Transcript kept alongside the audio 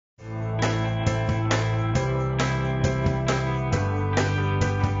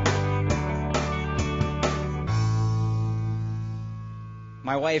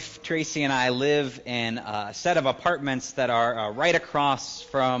My wife Tracy and I live in a set of apartments that are right across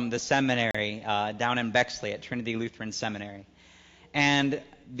from the seminary down in Bexley at Trinity Lutheran Seminary. And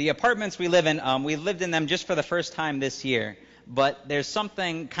the apartments we live in, we lived in them just for the first time this year, but there's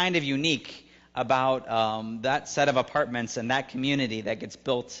something kind of unique about that set of apartments and that community that gets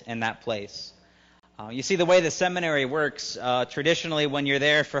built in that place. You see, the way the seminary works, traditionally when you're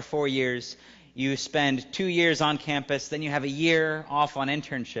there for 4 years, you spend 2 years on campus, then you have a year off on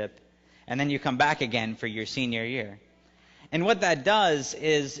internship, and then you come back again for your senior year. And what that does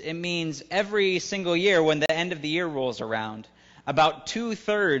is it means every single year when the end of the year rolls around, about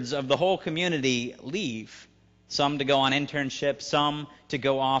 2/3 of the whole community leave, some to go on internship, some to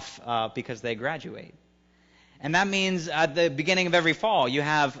go off because they graduate. And that means at the beginning of every fall, you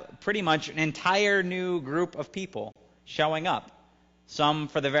have pretty much an entire new group of people showing up. Some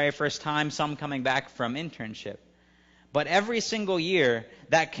for the very first time, some coming back from internship. But every single year,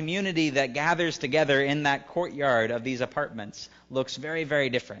 that community that gathers together in that courtyard of these apartments looks very, very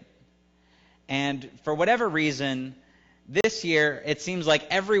different. And for whatever reason, this year, it seems like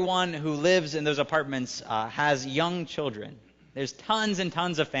everyone who lives in those apartments has young children. There's tons and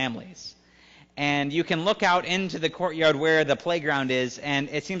tons of families. And you can look out into the courtyard where the playground is, and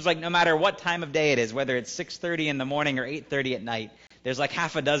it seems like no matter what time of day it is, whether it's 6:30 in the morning or 8:30 at night, there's like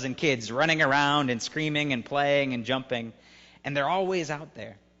half a dozen kids running around and screaming and playing and jumping, and they're always out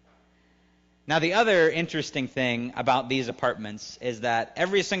there. Now, the other interesting thing about these apartments is that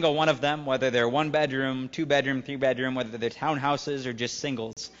every single one of them, whether they're 1-bedroom, 2-bedroom, 3-bedroom, whether they're townhouses or just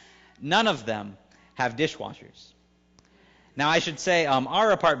singles, none of them have dishwashers. Now, I should say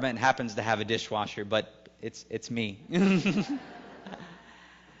our apartment happens to have a dishwasher, but it's me.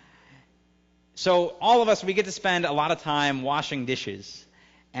 So all of us, we get to spend a lot of time washing dishes.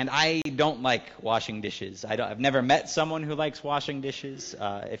 And I don't like washing dishes. I've never met someone who likes washing dishes.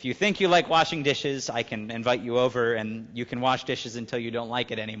 If you think you like washing dishes, I can invite you over and you can wash dishes until you don't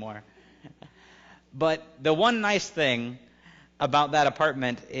like it anymore. But the one nice thing about that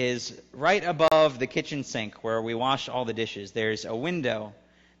apartment is right above the kitchen sink where we wash all the dishes, there's a window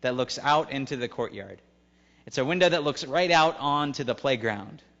that looks out into the courtyard. It's a window that looks right out onto the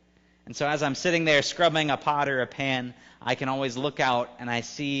playground. And so as I'm sitting there scrubbing a pot or a pan, I can always look out and I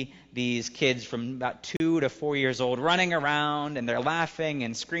see these kids from about 2 to 4 years old running around, and they're laughing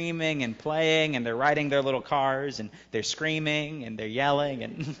and screaming and playing, and they're riding their little cars, and they're screaming and they're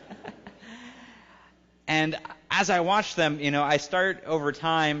yelling. And as I watch them, I start over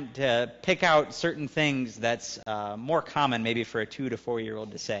time to pick out certain things that's more common maybe for a 2 to 4 year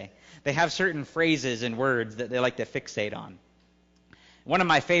old to say. They have certain phrases and words that they like to fixate on. One of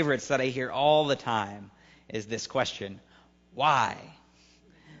my favorites that I hear all the time is this question: why?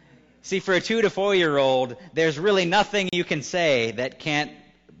 See, for a 2 to 4 year old, there's really nothing you can say that can't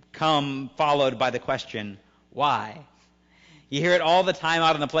come followed by the question, why? You hear it all the time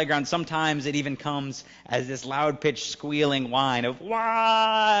out on the playground. Sometimes it even comes as this loud-pitched squealing whine of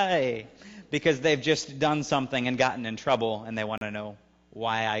why? Because they've just done something and gotten in trouble, and they want to know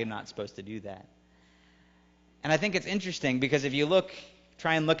why I'm not supposed to do that. And I think it's interesting because if you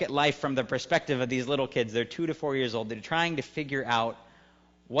try and look at life from the perspective of these little kids, they're 2 to 4 years old, they're trying to figure out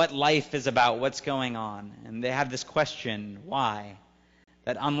what life is about, what's going on. And they have this question, why,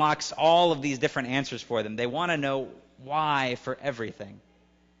 that unlocks all of these different answers for them. They want to know why for everything.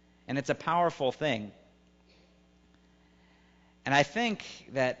 And it's a powerful thing. And I think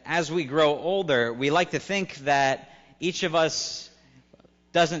that as we grow older, we like to think that each of us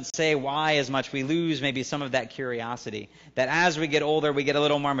doesn't say why as much. We lose maybe some of that curiosity. That as we get older, we get a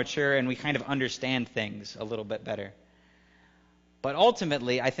little more mature and we kind of understand things a little bit better. But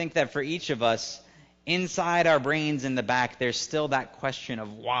ultimately, I think that for each of us, inside our brains in the back, there's still that question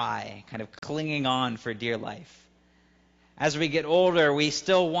of why, kind of clinging on for dear life. As we get older, we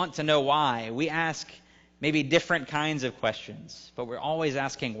still want to know why. We ask maybe different kinds of questions, but we're always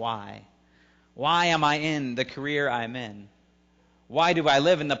asking why. Why am I in the career I'm in? Why do I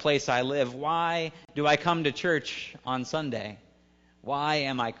live in the place I live? Why do I come to church on Sunday? Why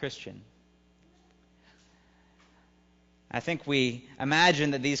am I Christian? I think we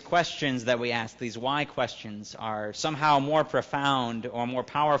imagine that these questions that we ask, these why questions, are somehow more profound or more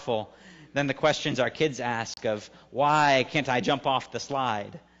powerful than the questions our kids ask of why can't I jump off the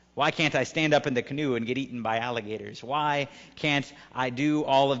slide? Why can't I stand up in the canoe and get eaten by alligators? Why can't I do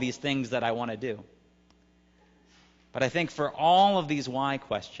all of these things that I want to do? But I think for all of these why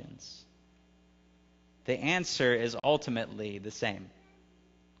questions, the answer is ultimately the same.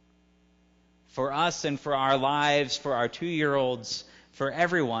 For us and for our lives, for our 2-year-olds, for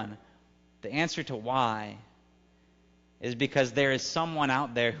everyone, the answer to why is because there is someone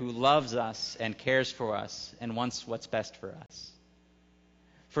out there who loves us and cares for us and wants what's best for us.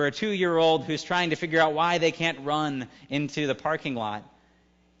 For a 2-year-old who's trying to figure out why they can't run into the parking lot,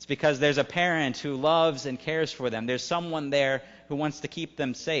 it's because there's a parent who loves and cares for them. There's someone there who wants to keep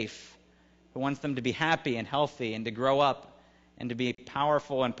them safe, who wants them to be happy and healthy and to grow up and to be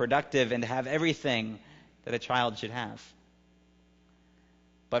powerful and productive and to have everything that a child should have.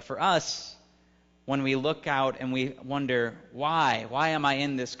 But for us, when we look out and we wonder, why? Why am I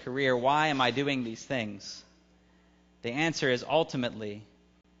in this career? Why am I doing these things? The answer is ultimately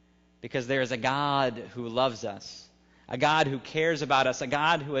because there is a God who loves us, a God who cares about us, a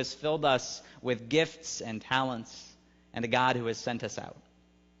God who has filled us with gifts and talents, and a God who has sent us out.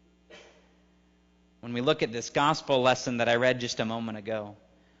 When we look at this gospel lesson that I read just a moment ago,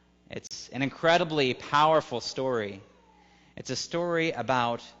 it's an incredibly powerful story. It's a story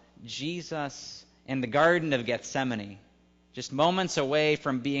about Jesus in the Garden of Gethsemane, just moments away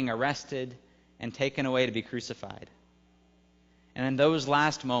from being arrested and taken away to be crucified. And in those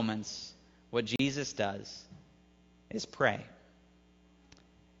last moments, what Jesus does is pray.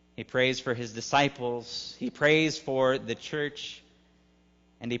 He prays for his disciples, he prays for the church,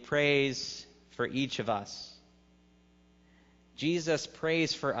 and he prays for each of us. Jesus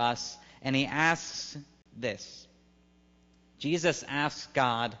prays for us, and he asks this. Jesus asks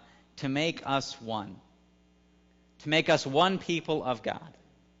God to make us one people of God.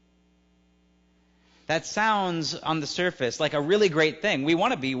 That sounds on the surface like a really great thing. We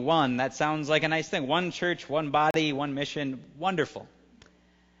want to be one. That sounds like a nice thing. One church, one body, one mission. Wonderful.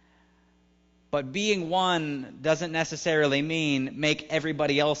 But being one doesn't necessarily mean make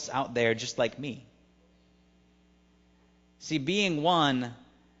everybody else out there just like me. See, being one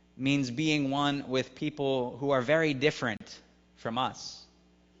means being one with people who are very different from us.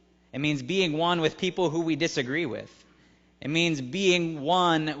 It means being one with people who we disagree with. It means being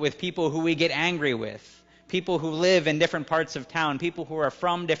one with people who we get angry with, people who live in different parts of town, people who are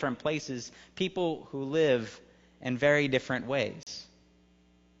from different places, people who live in very different ways.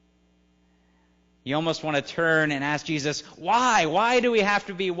 You almost want to turn and ask Jesus, why? Why do we have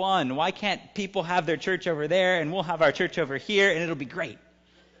to be one? Why can't people have their church over there and we'll have our church over here and it'll be great?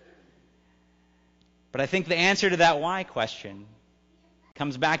 But I think the answer to that why question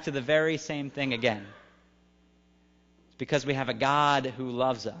comes back to the very same thing again. It's because we have a God who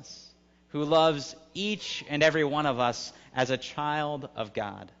loves us, who loves each and every one of us as a child of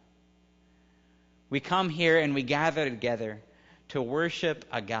God. We come here and we gather together to worship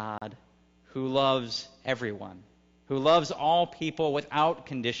a God who loves everyone, who loves all people without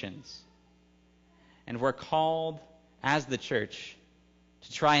conditions. And we're called as the church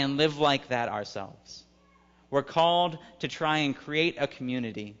to try and live like that ourselves. We're called to try and create a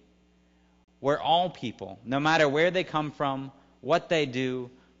community where all people, no matter where they come from, what they do,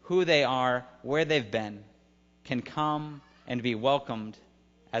 who they are, where they've been, can come and be welcomed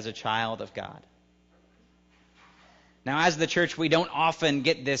as a child of God. Now, as the church, we don't often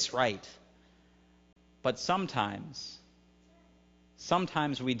get this right. But sometimes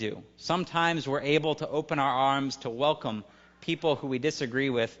we do. Sometimes we're able to open our arms to welcome people who we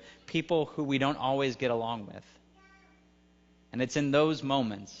disagree with, people who we don't always get along with. And it's in those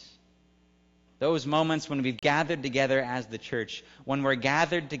moments when we've gathered together as the church, when we're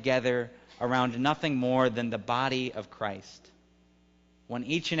gathered together around nothing more than the body of Christ, when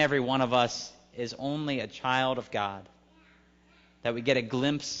each and every one of us is only a child of God, that we get a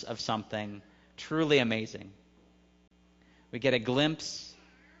glimpse of something truly amazing. We get a glimpse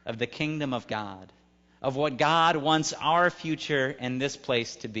of the kingdom of God, of what God wants our future in this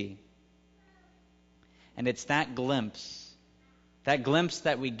place to be. And it's that glimpse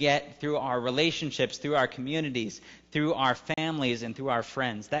that we get through our relationships, through our communities, through our families, and through our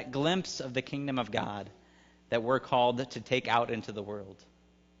friends, that glimpse of the kingdom of God that we're called to take out into the world.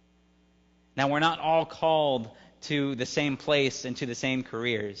 Now, we're not all called to the same place and to the same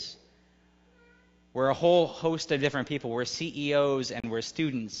careers. We're a whole host of different people. We're CEOs and we're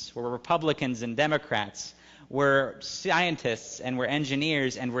students. We're Republicans and Democrats. We're scientists and we're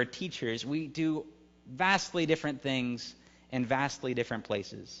engineers and we're teachers. We do vastly different things in vastly different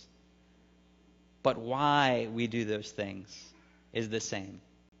places. But why we do those things is the same.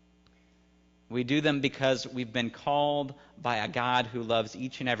 We do them because we've been called by a God who loves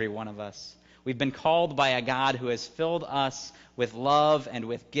each and every one of us. We've been called by a God who has filled us with love and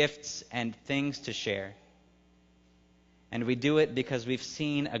with gifts and things to share. And we do it because we've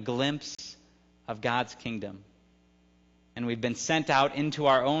seen a glimpse of God's kingdom. And we've been sent out into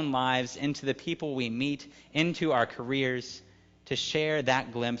our own lives, into the people we meet, into our careers, to share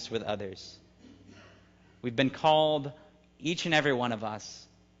that glimpse with others. We've been called each and every one of us,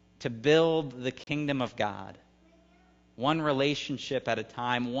 to build the kingdom of God, one relationship at a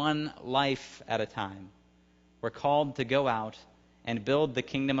time, one life at a time. We're called to go out and build the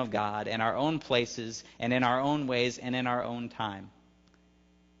kingdom of God in our own places and in our own ways and in our own time.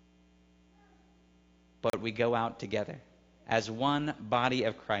 But we go out together as one body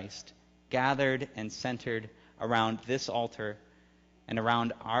of Christ, gathered and centered around this altar and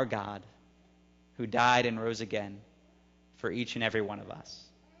around our God, who died and rose again for each and every one of us.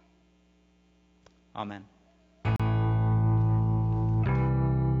 Amen.